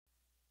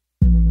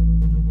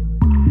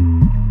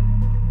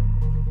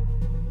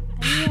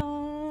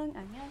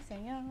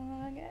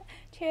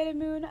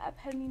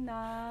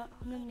팬이나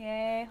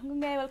한국에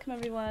welcome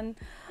everyone.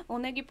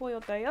 오늘이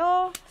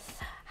보여요.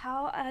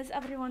 How is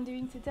everyone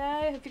doing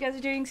today? I hope you guys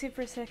are doing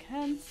super sick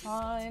and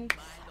fine.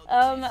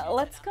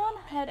 Let's go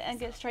ahead and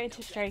get straight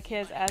into Stray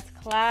Kids as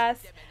class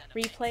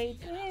replay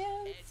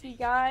dance, you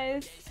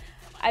guys.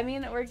 I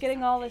mean, we're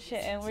getting all the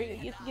shit in. We're,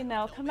 you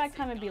know, comeback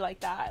time would be like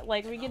that.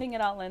 Like, we're getting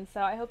it all in.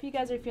 So I hope you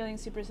guys are feeling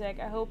super sick.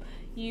 I hope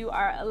you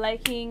are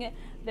liking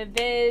the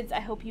vids. I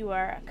hope you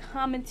are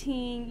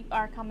commenting.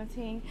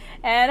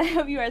 And I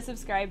hope you are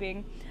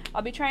subscribing.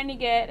 I'll be trying to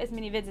get as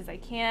many vids as I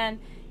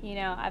can. You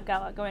know, I've got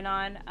a lot going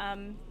on.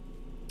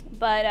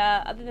 But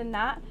other than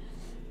that,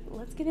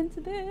 let's get into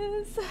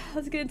this.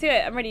 Let's get into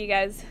it. I'm ready, you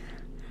guys.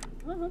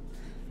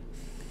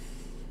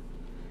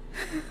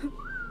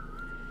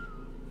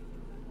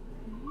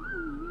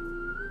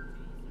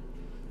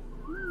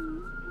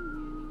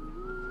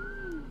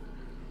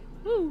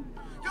 Woo.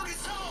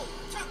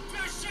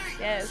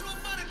 Yes.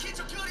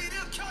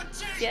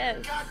 Yes.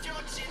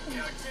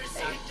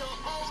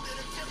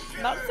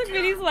 Not so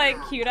Vinny's like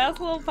cute ass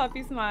little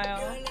puppy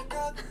smile.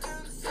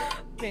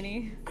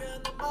 Vinny.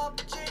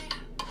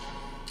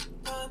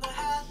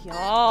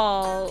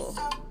 Y'all.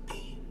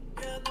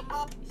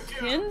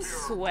 Can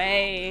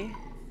sway.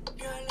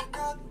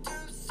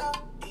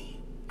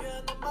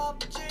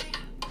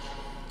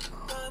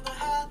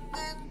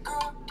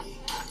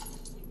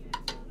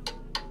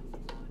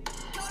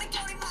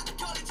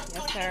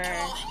 Yes, sir.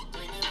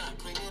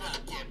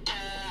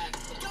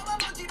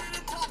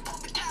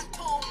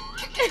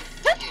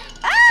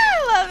 I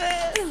love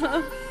it.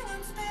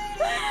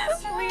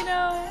 Lino.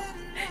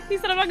 He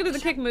said I'm not gonna do the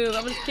kick move.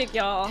 I'm gonna just kick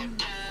y'all.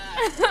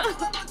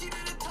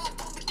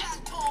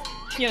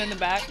 Kia in the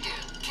back.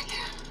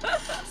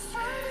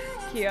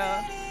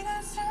 Kia.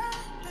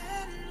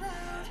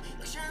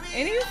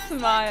 Any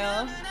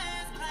smile.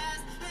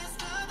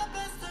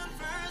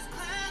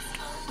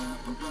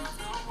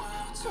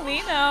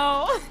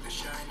 Lino.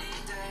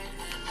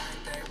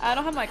 I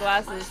don't have my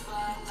glasses,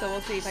 so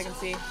we'll see if I can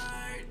see.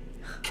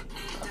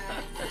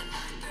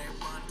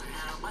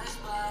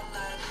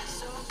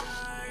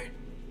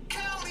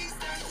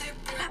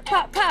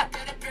 Pop, pop.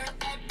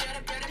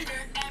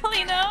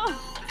 Lino.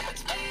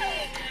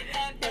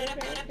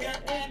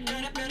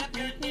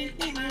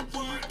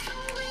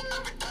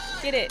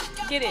 Get it,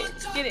 get it,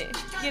 get it,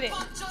 get it.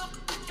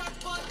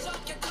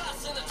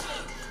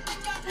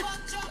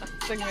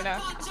 Sing it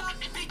out.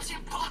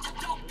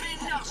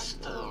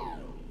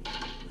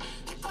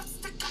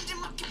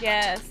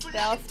 Yes,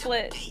 Dallas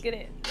split. Get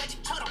it.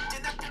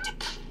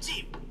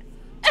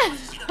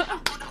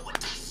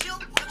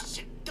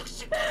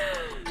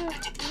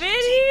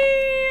 Vinny!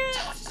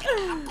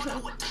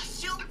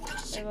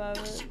 I love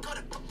it.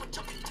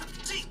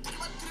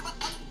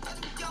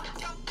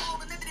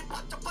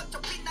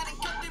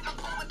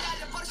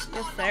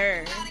 Yes,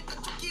 sir.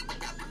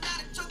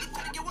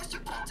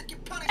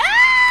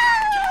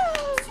 Ah!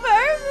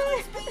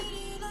 Perfect!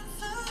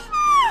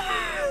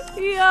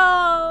 Yo!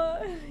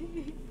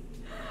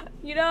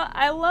 You know,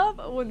 I love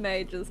when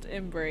they just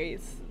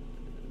embrace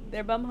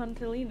their bum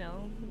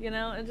hunterino. You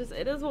know, it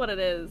is what it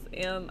is.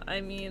 And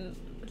I mean,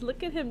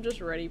 look at him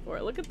just ready for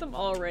it. Look at them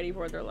all ready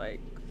for it. They're like,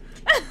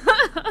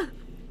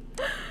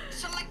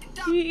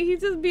 he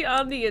just be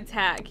on the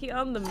attack. He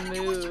on the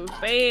move.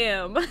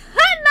 Bam.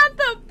 Not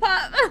the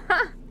pop.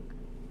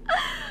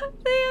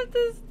 They have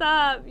to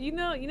stop. You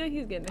know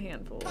he's getting a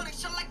handful.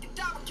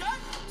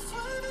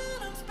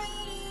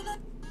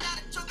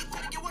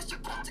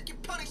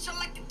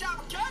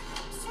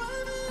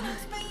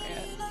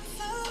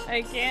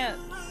 I can't.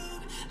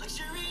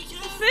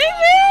 Sing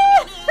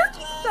it!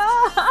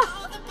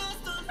 Stop!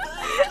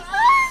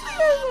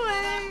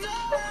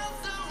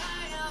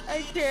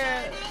 I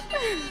can't.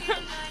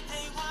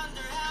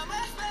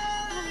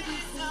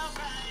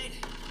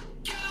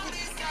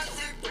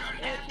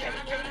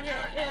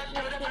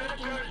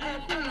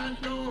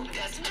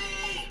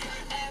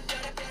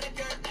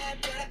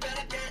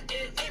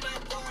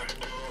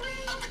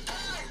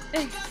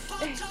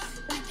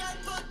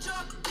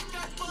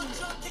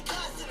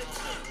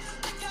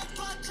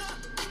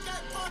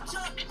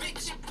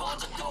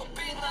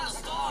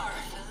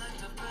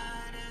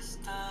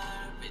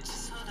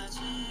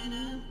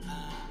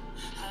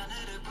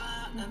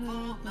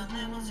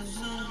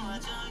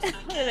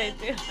 What did I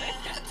do?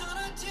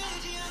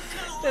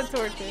 That's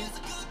torture.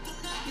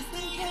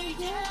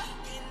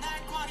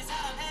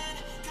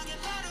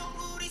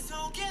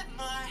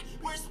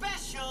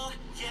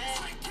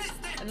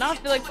 And now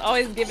Felix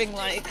always giving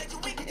like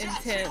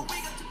intense.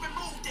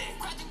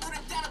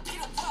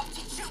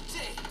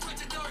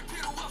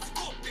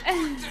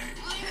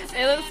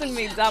 Hey, listen to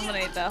me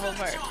dominate that whole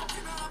part.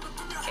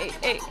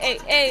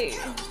 Hey.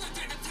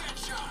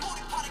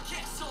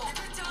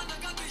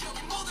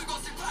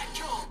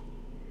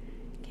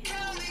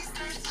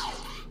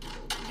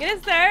 Get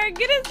it, sir!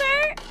 Get it,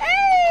 sir!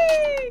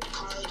 Hey!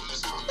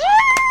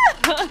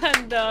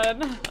 I'm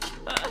done.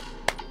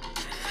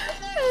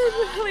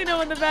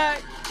 Lino in the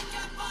back.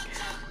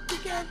 You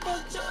can't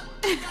fuck up.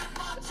 You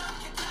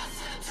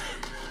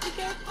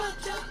can't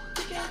fuck up.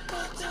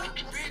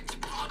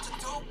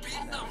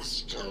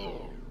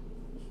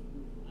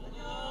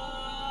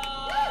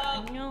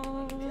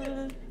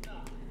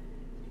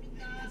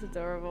 It's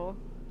adorable.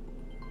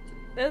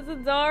 It's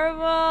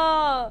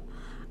adorable.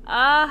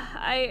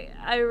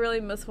 I really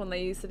miss when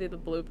they used to do the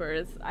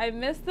bloopers. I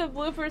miss the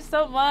bloopers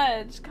so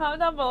much. Comment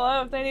down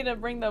below if they need to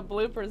bring the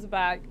bloopers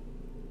back.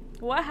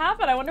 What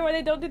happened? I wonder why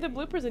they don't do the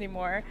bloopers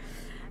anymore.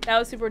 That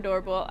was super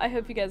adorable. I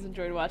hope you guys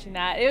enjoyed watching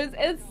that.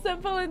 It's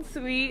simple and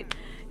sweet.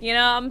 You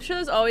know, I'm sure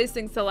there's always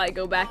things to like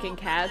go back and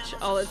catch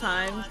all the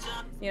time.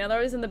 You know, they're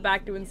always in the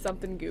back doing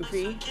something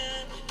goofy.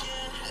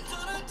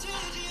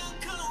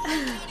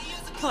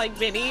 Like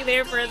Vinny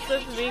there, for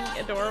instance, being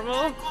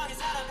adorable.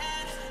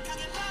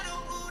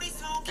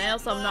 And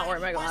also, I'm not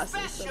wearing my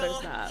glasses, so there's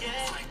that.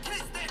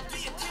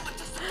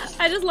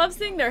 I just love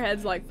seeing their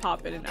heads like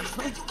pop in and out.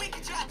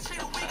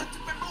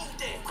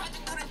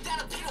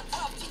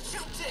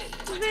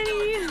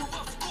 Vinny.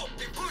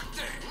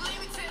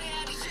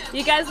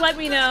 You guys let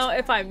me know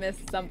if I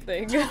missed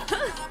something.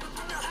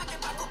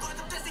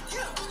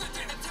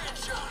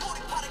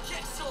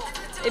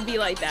 It'd be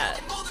like that.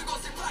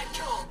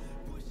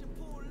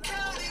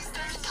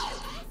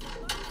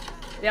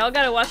 Y'all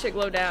gotta watch it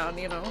glow down,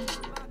 you know.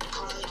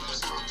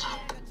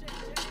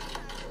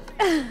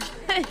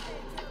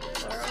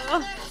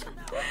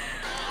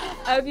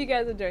 I hope you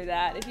guys enjoyed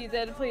that. If you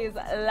did, please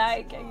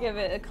like and give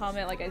it a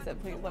comment. Like I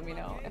said, please let me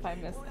know if I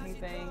missed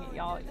anything.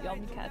 Y'all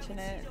be catching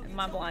it.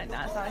 My blind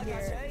ass out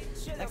here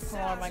next to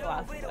one of my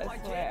glasses, I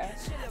swear.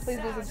 Please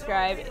do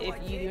subscribe if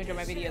you do enjoy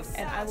my videos,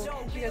 and I will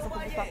catch you guys up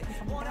with the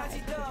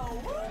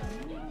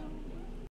stuff.